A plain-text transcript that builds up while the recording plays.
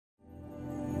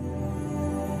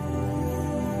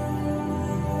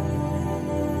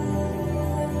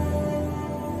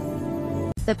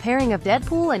The pairing of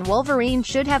Deadpool and Wolverine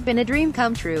should have been a dream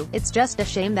come true. It's just a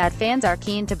shame that fans are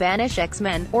keen to banish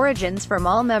X-Men Origins from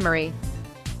all memory.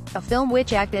 A film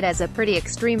which acted as a pretty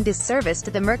extreme disservice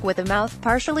to the Merc with a mouth,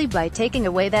 partially by taking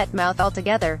away that mouth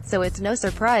altogether, so it's no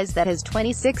surprise that his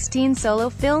 2016 solo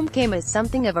film came as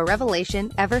something of a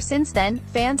revelation. Ever since then,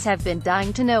 fans have been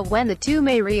dying to know when the two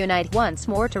may reunite once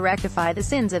more to rectify the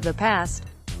sins of the past.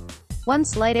 One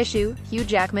slight issue: Hugh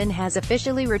Jackman has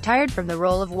officially retired from the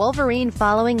role of Wolverine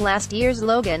following last year's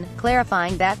Logan,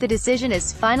 clarifying that the decision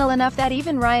is final enough that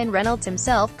even Reynolds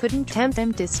himself couldn't tempt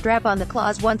him to strap on the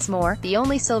claws once more. The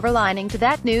only silver lining to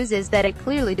that news is that it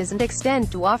clearly doesn't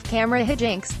extend to off-camera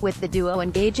hijinks, with the duo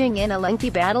engaging in a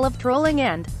lengthy battle of trolling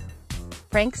and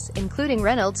pranks, including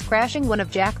Reynolds crashing one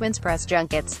of Jackman's press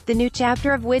junkets, the new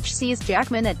chapter of which sees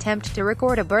Jackman attempt to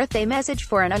record a birthday message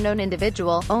for an unknown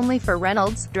individual, only for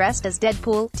Reynolds, dressed as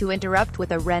Deadpool, to interrupt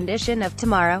with a rendition of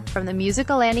Tomorrow, from the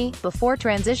musical Annie, before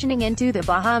transitioning into the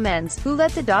Bahamen's Who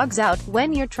Let the Dogs Out,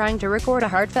 when you're trying to record a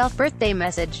heartfelt birthday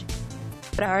message,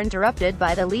 but are interrupted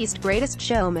by the least greatest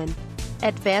showman.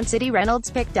 At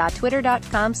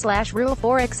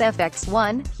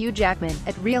FanCityReynolds.twitter.com/rule4xfx1, Hugh Jackman,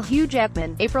 at Real Hugh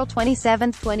Jackman, April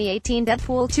 27, 2018.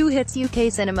 Deadpool 2 hits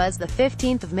UK cinemas the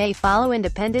 15th of May. Follow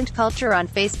Independent Culture on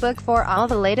Facebook for all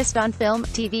the latest on film,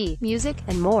 TV, music,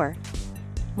 and more.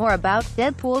 More about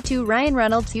Deadpool 2 Ryan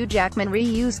Reynolds Hugh Jackman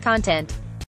reuse content.